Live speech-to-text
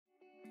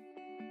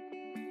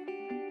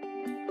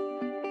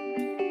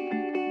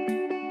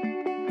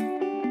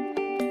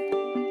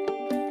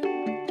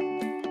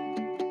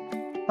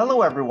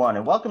Hello, everyone,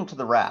 and welcome to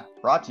The Wrap,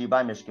 brought to you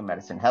by Michigan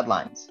Medicine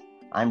Headlines.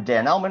 I'm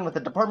Dan Ellman with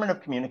the Department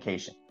of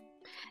Communication.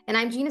 And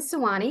I'm Gina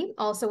Sawani,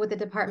 also with the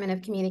Department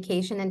of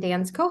Communication and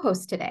Dan's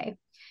co-host today.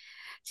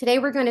 Today,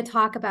 we're going to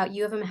talk about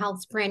U of M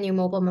Health's brand new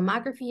mobile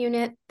mammography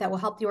unit that will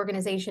help the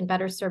organization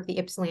better serve the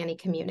Ypsilanti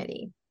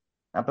community.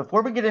 Now,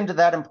 before we get into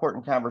that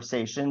important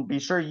conversation, be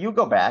sure you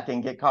go back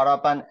and get caught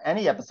up on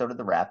any episode of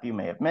The Wrap you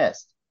may have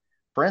missed.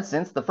 For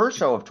instance, the first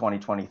show of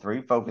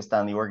 2023 focused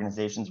on the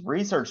organization's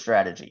research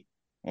strategy.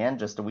 And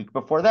just a week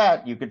before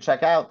that, you could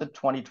check out the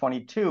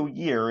 2022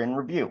 year in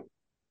review.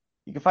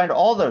 You can find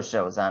all those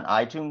shows on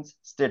iTunes,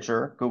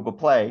 Stitcher, Google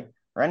Play,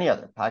 or any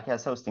other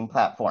podcast hosting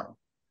platform.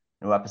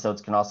 New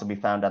episodes can also be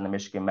found on the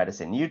Michigan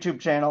Medicine YouTube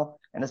channel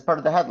and as part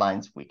of the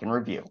Headlines Week in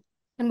Review.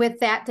 And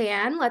with that,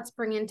 Dan, let's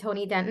bring in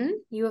Tony Denton,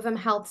 U of M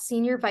Health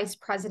Senior Vice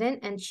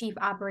President and Chief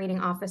Operating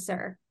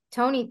Officer.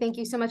 Tony, thank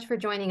you so much for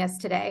joining us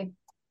today.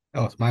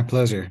 Oh, it's my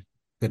pleasure.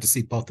 Good to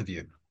see both of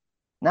you.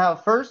 Now,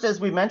 first,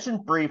 as we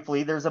mentioned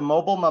briefly, there's a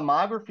mobile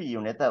mammography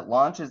unit that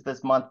launches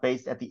this month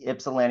based at the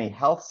Ypsilanti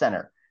Health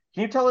Center.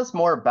 Can you tell us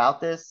more about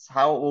this,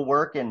 how it will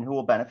work, and who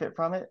will benefit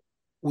from it?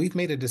 We've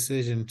made a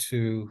decision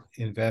to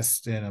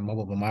invest in a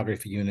mobile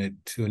mammography unit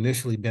to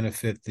initially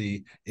benefit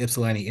the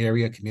Ypsilanti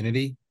area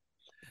community.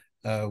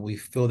 We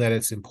feel that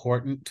it's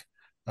important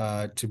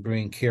to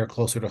bring care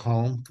closer to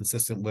home,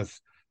 consistent with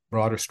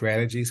broader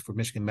strategies for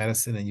Michigan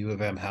Medicine and U of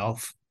M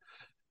Health.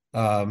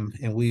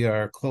 And we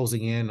are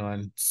closing in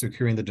on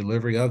securing the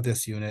delivery of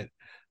this unit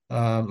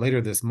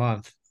later this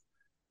month.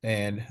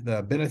 And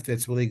the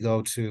benefits really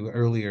go to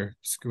earlier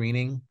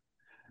screening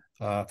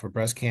for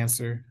breast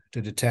cancer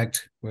to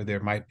detect where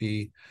there might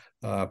be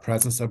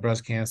presence of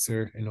breast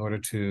cancer in order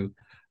to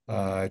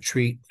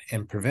treat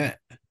and prevent.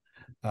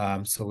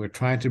 So we're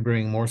trying to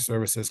bring more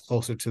services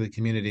closer to the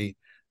community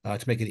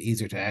to make it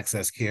easier to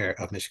access care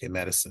of Michigan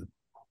Medicine.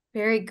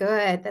 Very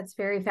good. That's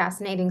very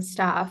fascinating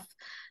stuff.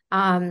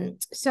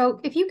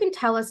 So if you can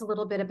tell us a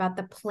little bit about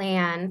the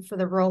plan for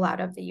the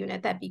rollout of the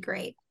unit, that'd be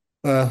great.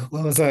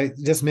 Well, as I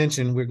just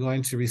mentioned, we're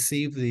going to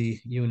receive the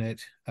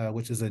unit,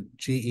 which is a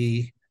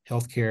GE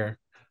healthcare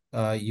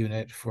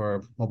unit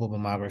for mobile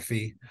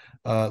mammography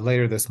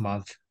later this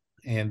month.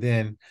 And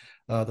then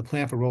the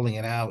plan for rolling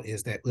it out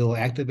is that we'll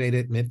activate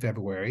it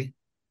mid-February,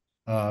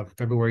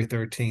 February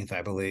 13th,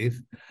 I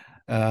believe.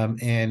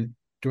 And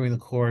during the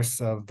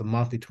course of the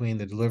month between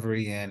the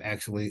delivery and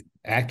actually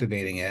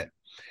activating it,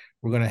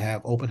 we're going to have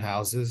open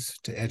houses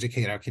to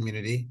educate our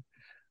community,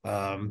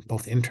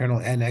 both internal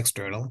and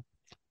external,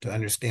 to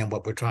understand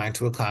what we're trying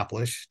to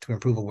accomplish, to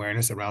improve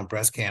awareness around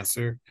breast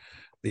cancer,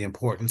 the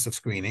importance of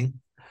screening.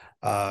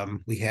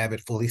 We have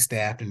it fully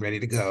staffed and ready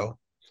to go.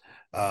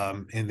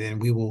 And then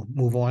we will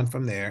move on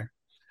from there.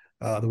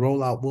 The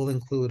rollout will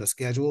include a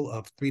schedule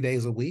of 3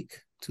 days a week,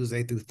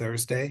 Tuesday through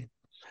Thursday,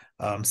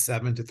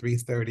 7 to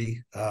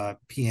 3:30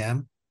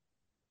 p.m.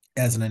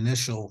 as an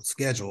initial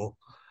schedule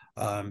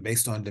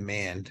based on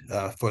demand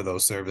for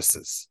those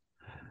services.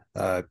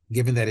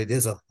 Given that it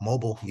is a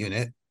mobile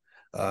unit,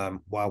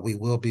 while we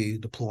will be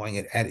deploying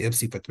it at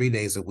Ypsi for 3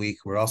 days a week,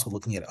 we're also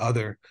looking at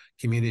other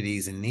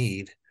communities in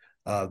need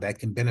that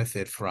can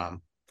benefit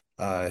from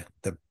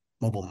the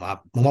mobile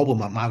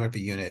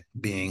mammography unit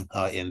being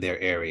in their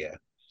area.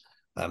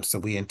 So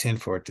we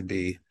intend for it to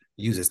be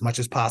used as much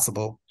as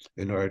possible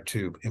in order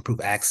to improve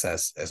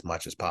access as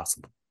much as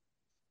possible.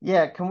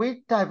 Yeah, can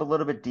we dive a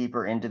little bit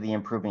deeper into the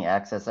improving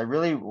access? I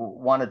really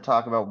want to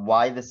talk about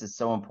why this is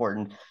so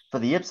important for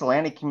the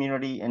Ypsilanti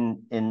community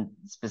in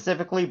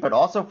specifically, but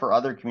also for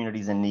other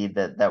communities in need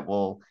that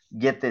will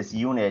get this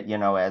unit,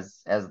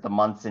 as the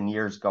months and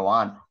years go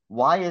on.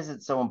 Why is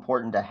it so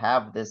important to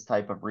have this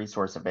type of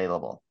resource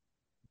available?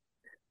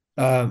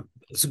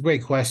 It's a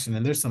great question,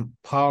 and there's some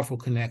powerful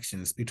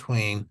connections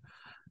between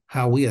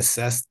how we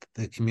assess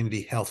the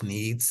community health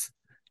needs,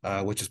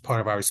 which is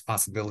part of our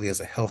responsibility as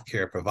a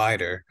healthcare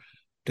provider,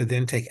 to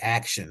then take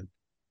action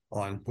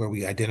on where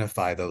we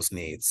identify those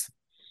needs.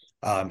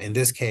 In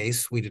this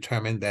case, we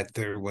determined that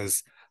there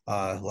was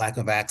lack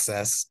of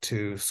access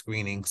to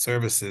screening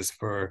services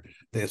for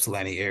the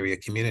Ypsilanti area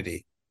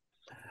community.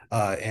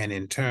 And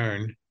in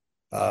turn,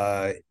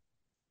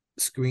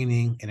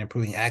 screening and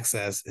improving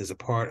access is a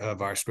part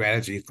of our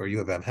strategy for U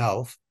of M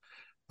Health.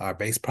 Our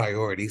base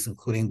priorities,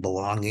 including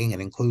belonging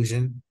and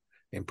inclusion,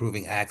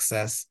 improving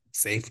access,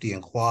 safety,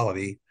 and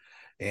quality,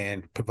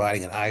 and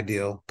providing an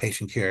ideal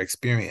patient care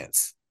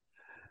experience.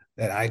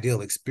 That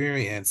ideal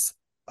experience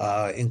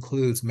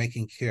includes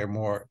making care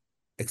more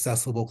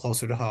accessible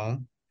closer to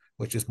home,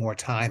 which is more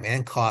time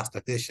and cost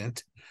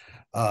efficient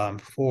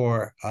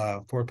for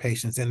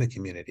patients in the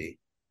community.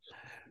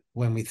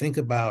 When we think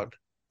about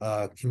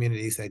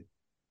communities that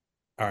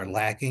are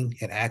lacking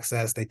in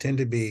access, they tend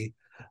to be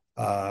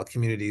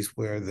communities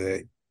where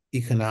the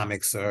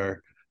economics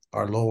are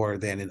lower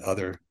than in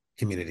other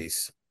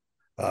communities,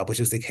 which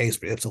is the case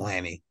for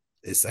Ypsilanti.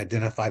 It's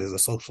identified as a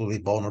socially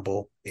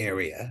vulnerable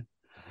area.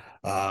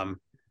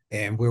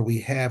 And where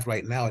we have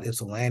right now at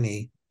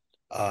Ypsilanti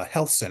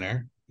Health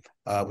Center,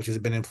 which has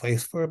been in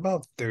place for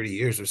about 30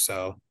 years or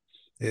so,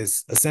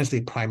 is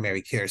essentially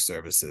primary care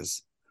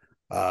services.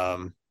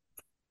 Um,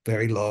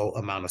 very low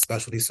amount of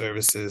specialty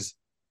services,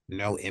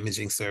 no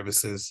imaging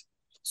services.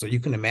 So you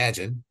can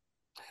imagine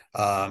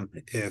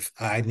if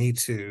I need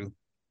to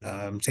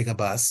take a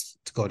bus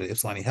to go to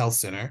Ypsilanti Health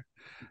Center,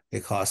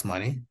 it costs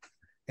money.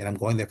 And I'm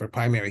going there for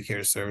primary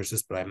care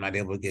services, but I'm not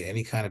able to get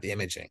any kind of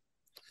imaging.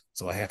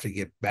 So I have to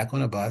get back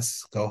on a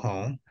bus, go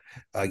home,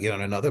 get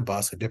on another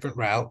bus, a different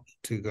route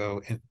to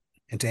go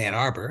into Ann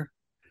Arbor,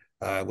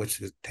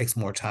 which takes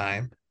more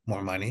time,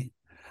 more money,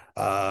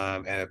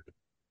 at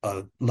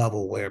a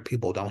level where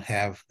people don't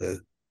have the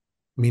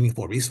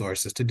meaningful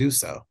resources to do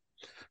so.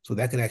 So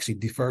that could actually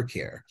defer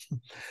care.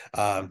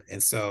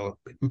 And so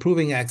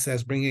improving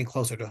access, bringing it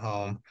closer to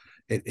home,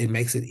 it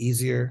makes it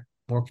easier,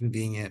 more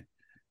convenient,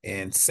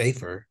 and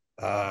safer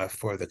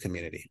for the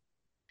community.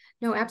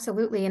 No,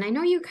 absolutely. And I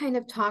know you kind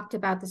of talked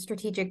about the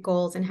strategic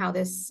goals and how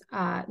this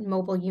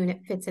mobile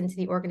unit fits into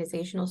the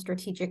organizational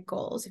strategic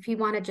goals. If you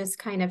want to just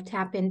kind of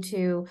tap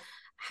into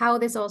how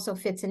this also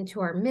fits into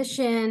our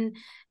mission,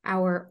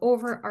 our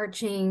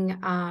overarching,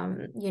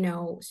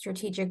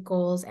 strategic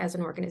goals as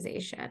an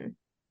organization.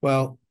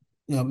 Well,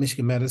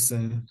 Michigan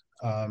Medicine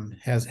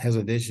has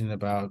a vision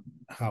about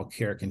how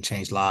care can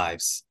change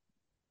lives.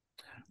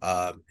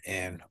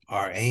 And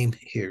our aim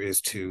here is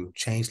to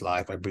change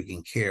life by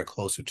bringing care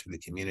closer to the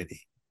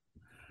community.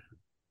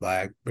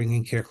 By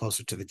bringing care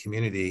closer to the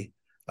community,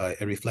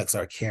 it reflects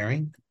our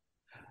caring,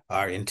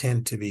 our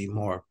intent to be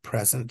more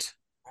present,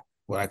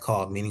 what I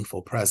call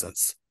meaningful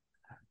presence.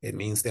 It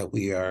means that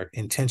we are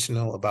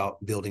intentional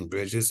about building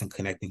bridges and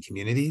connecting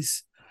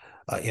communities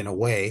in a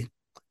way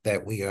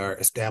that we are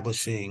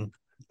establishing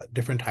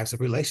different types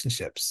of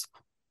relationships.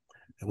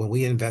 And when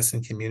we invest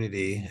in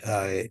community,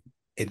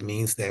 it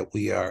means that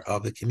we are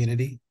of the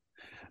community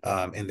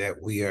and that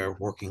we are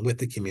working with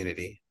the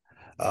community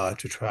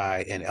to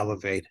try and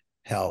elevate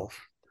health.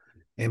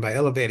 And by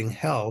elevating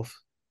health,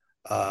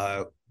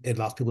 it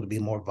allows people to be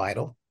more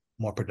vital,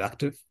 more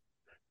productive,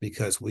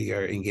 because we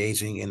are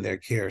engaging in their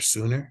care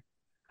sooner,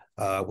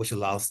 which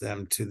allows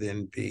them to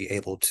then be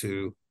able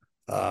to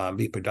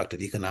be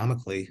productive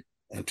economically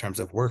in terms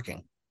of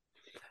working.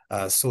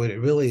 So it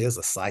really is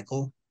a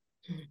cycle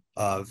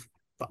of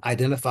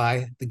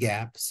identify the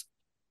gaps,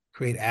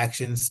 create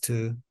actions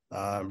to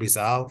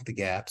resolve the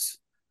gaps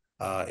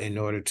in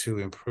order to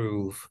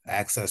improve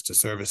access to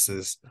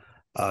services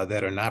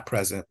that are not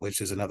present, which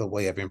is another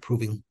way of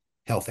improving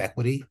health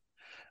equity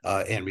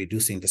and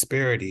reducing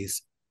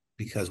disparities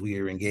because we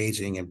are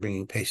engaging and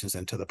bringing patients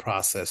into the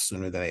process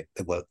sooner than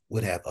they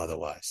would have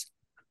otherwise.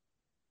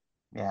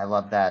 Yeah, I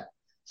love that.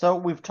 So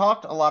we've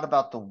talked a lot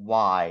about the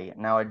why.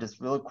 Now I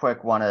just really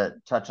quick want to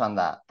touch on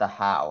the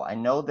how. I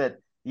know that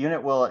the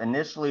unit will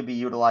initially be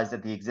utilized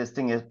at the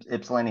existing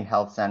Ypsilanti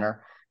Health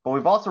Center, but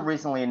we've also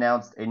recently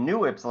announced a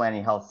new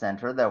Ypsilanti Health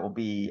Center that will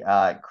be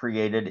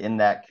created in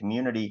that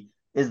community.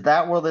 Is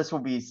that where this will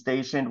be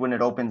stationed when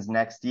it opens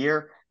next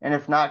year? And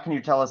if not, can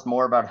you tell us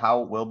more about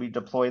how it will be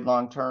deployed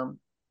long term?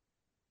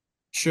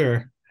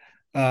 Sure.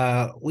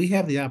 We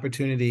have the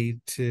opportunity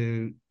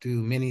to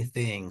do many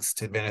things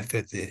to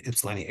benefit the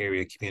Ypsilanti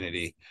area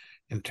community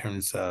in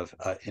terms of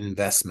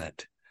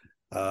investment.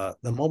 The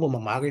mobile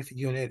mammography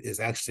unit is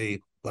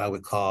actually what I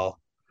would call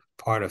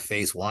part of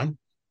phase one,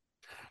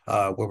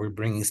 where we're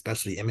bringing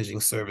specialty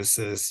imaging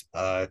services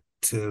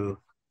to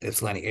the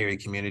Ypsilanti area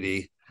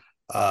community.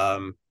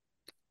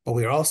 But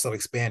we're also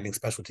expanding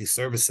specialty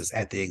services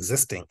at the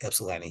existing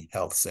Ypsilanti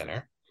Health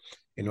Center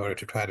in order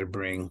to try to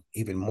bring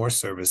even more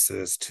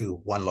services to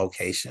one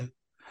location.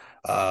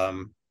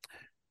 Um,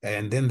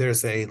 and then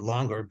there's a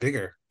longer,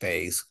 bigger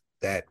phase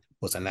that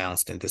was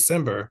announced in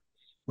December,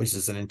 which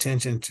is an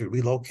intention to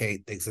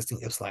relocate the existing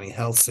Ypsilanti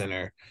Health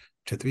Center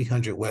to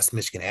 300 West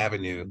Michigan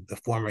Avenue, the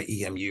former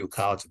EMU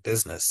College of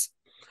Business,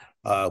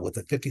 with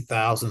a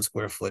 50,000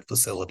 square foot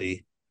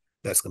facility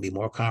that's going to be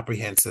more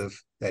comprehensive,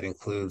 that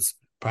includes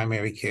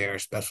primary care,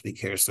 specialty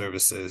care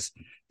services,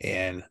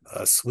 and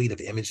a suite of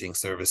imaging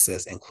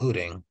services,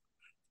 including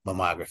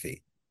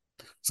mammography.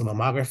 So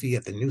mammography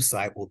at the new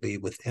site will be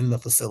within the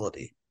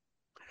facility.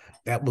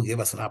 That will give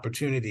us an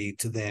opportunity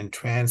to then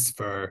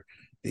transfer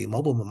the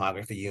mobile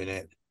mammography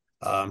unit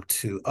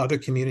to other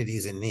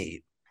communities in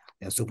need.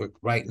 And so we're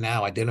right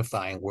now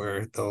identifying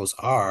where those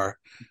are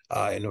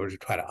in order to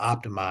try to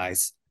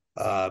optimize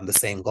the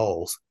same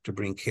goals to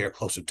bring care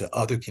closer to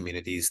other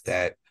communities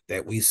that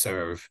we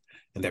serve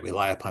and that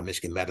rely upon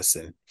Michigan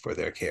Medicine for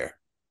their care.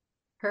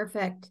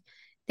 Perfect.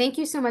 Thank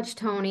you so much,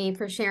 Tony,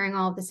 for sharing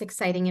all of this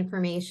exciting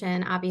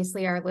information.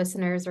 Obviously, our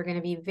listeners are going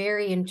to be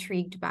very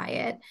intrigued by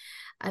it.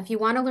 If you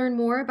want to learn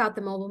more about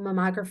the mobile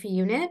mammography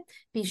unit,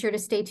 be sure to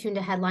stay tuned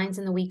to headlines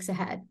in the weeks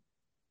ahead.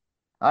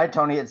 All right,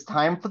 Tony, it's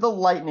time for the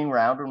lightning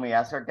round when we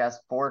ask our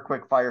guests 4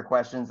 quick fire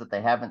questions that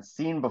they haven't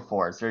seen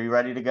before. So are you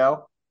ready to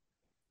go?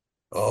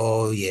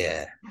 Oh,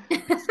 yeah.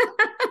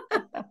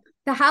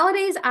 The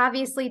holidays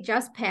obviously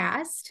just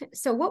passed.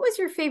 So what was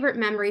your favorite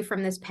memory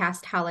from this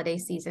past holiday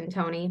season,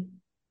 Tony?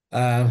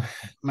 Uh,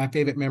 my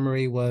favorite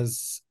memory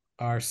was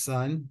our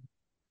son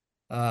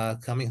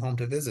coming home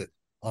to visit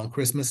on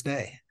Christmas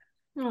Day.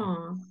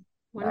 Oh, Nice.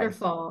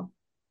 wonderful.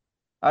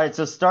 All right,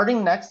 so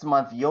starting next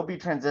month, you'll be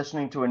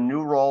transitioning to a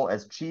new role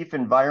as Chief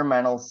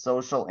Environmental,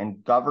 Social,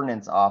 and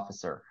Governance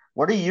Officer.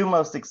 What are you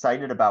most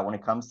excited about when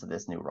it comes to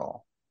this new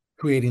role?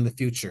 Creating the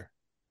future.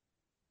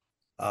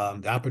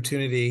 The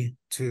opportunity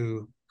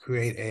to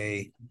create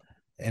a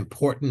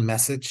important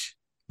message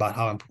about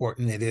how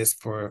important it is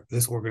for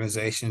this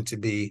organization to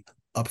be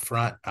out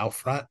front,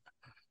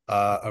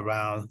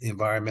 around the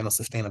environmental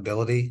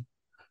sustainability,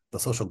 the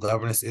social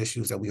governance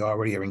issues that we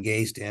already are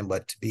engaged in,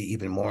 but to be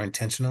even more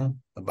intentional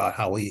about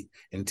how we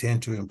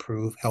intend to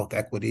improve health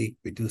equity,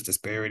 reduce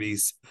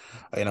disparities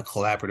in a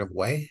collaborative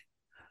way,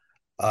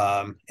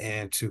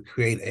 and to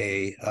create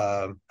a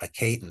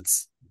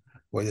cadence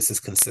where this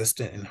is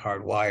consistent and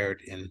hardwired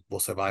and will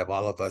survive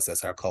all of us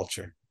as our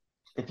culture.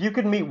 If you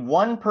could meet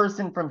one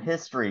person from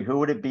history, who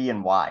would it be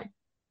and why?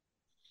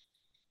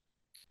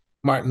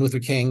 Martin Luther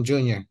King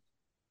Jr.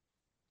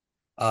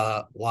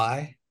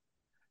 Why?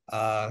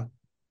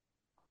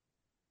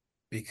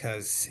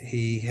 Because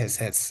he has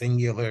had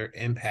singular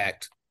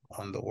impact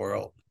on the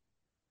world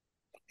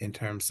in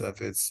terms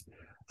of its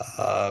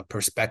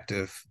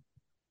perspective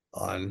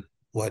on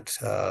what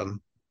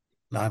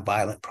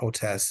nonviolent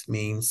protest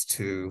means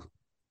to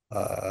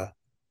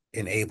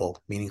enable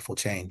meaningful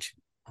change.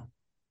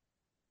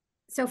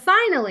 So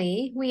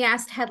finally, we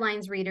asked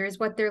Headlines readers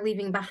what they're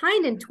leaving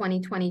behind in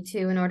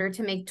 2022 in order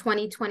to make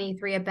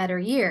 2023 a better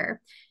year.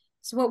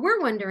 So what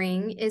we're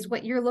wondering is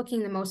what you're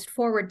looking the most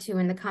forward to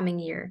in the coming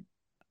year.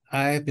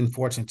 I've been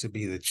fortunate to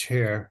be the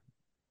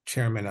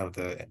chairman of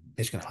the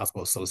Michigan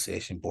Hospital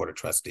Association Board of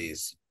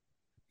Trustees.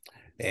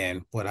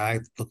 And what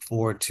I look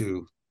forward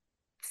to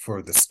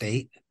for the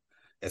state,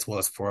 as well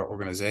as for our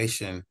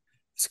organization,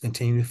 is to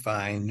continue to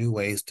find new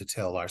ways to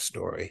tell our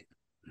story,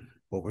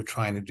 what we're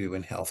trying to do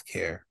in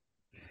healthcare,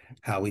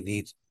 how we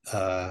need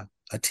a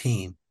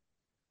team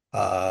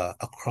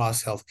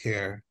across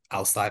healthcare,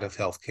 outside of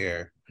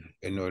healthcare,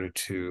 in order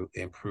to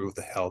improve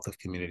the health of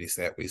communities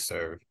that we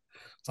serve.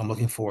 So I'm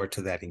looking forward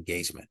to that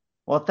engagement.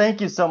 Well,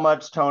 thank you so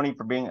much, Tony,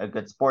 for being a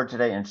good sport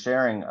today and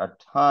sharing a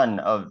ton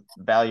of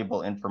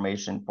valuable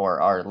information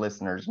for our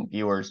listeners and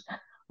viewers.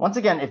 Once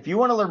again, if you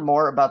want to learn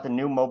more about the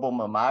new mobile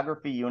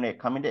mammography unit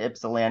coming to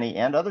Ypsilanti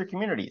and other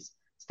communities,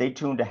 stay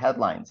tuned to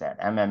Headlines at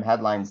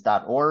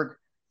mmheadlines.org.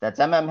 That's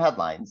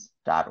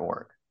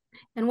mmheadlines.org.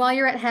 And while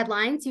you're at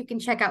Headlines, you can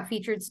check out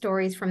featured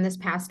stories from this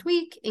past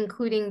week,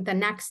 including the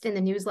next in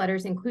the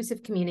newsletter's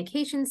Inclusive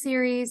Communication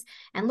series,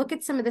 and look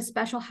at some of the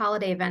special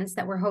holiday events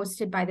that were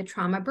hosted by the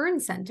Trauma Burn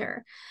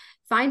Center.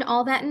 Find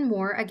all that and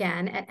more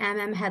again at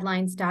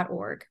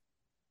mmheadlines.org.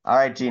 All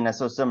right, Gina.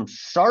 So some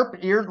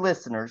sharp-eared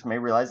listeners may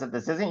realize that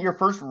this isn't your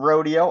first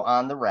rodeo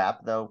on the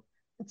Wrap, though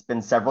it's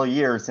been several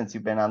years since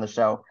you've been on the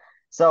show.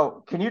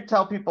 So can you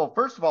tell people,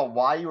 first of all,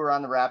 why you were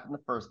on the Wrap in the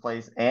first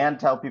place, and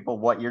tell people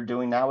what you're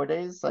doing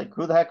nowadays? Like,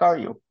 who the heck are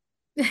you?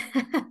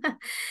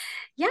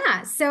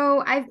 Yeah,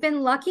 so I've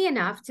been lucky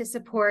enough to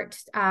support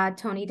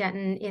Tony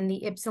Denton in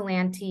the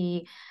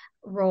Ypsilanti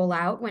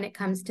rollout when it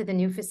comes to the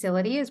new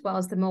facility, as well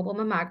as the mobile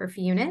mammography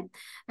unit.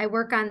 I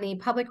work on the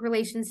public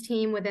relations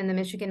team within the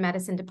Michigan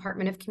Medicine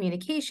Department of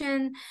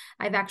Communication.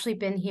 I've actually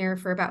been here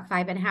for about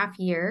 5.5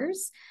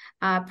 years.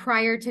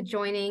 Prior to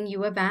joining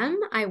U of M,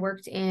 I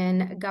worked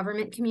in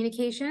government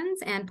communications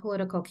and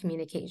political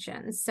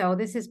communications. So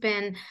this has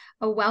been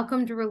a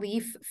welcomed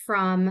relief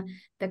from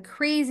the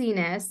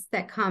craziness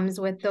that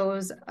comes with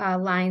those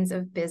lines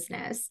of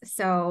business.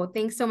 So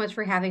thanks so much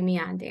for having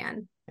me on,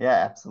 Dan.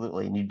 Yeah,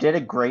 absolutely. And you did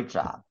a great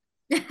job.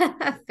 Thanks.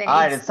 All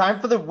right, it's time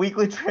for the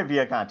weekly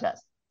trivia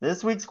contest.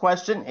 This week's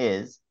question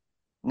is,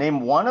 name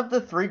one of the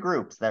 3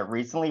 groups that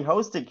recently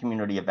hosted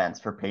community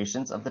events for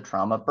patients of the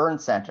Trauma Burn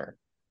Center.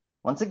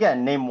 Once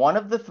again, name one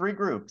of the 3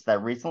 groups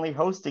that recently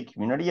hosted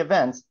community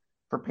events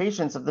for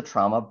patients of the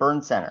Trauma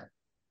Burn Center.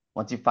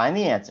 Once you find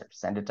the answer,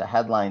 send it to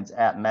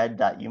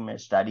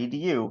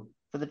headlines@med.umich.edu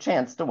for the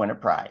chance to win a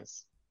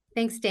prize.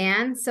 Thanks,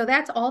 Dan. So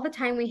that's all the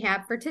time we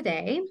have for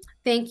today.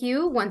 Thank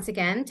you once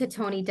again to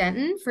Tony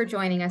Denton for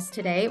joining us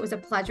today. It was a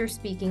pleasure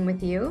speaking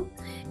with you.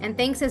 And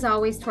thanks as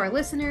always to our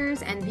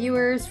listeners and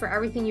viewers for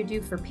everything you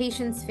do for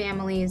patients,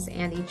 families,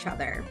 and each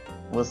other.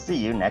 We'll see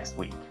you next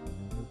week.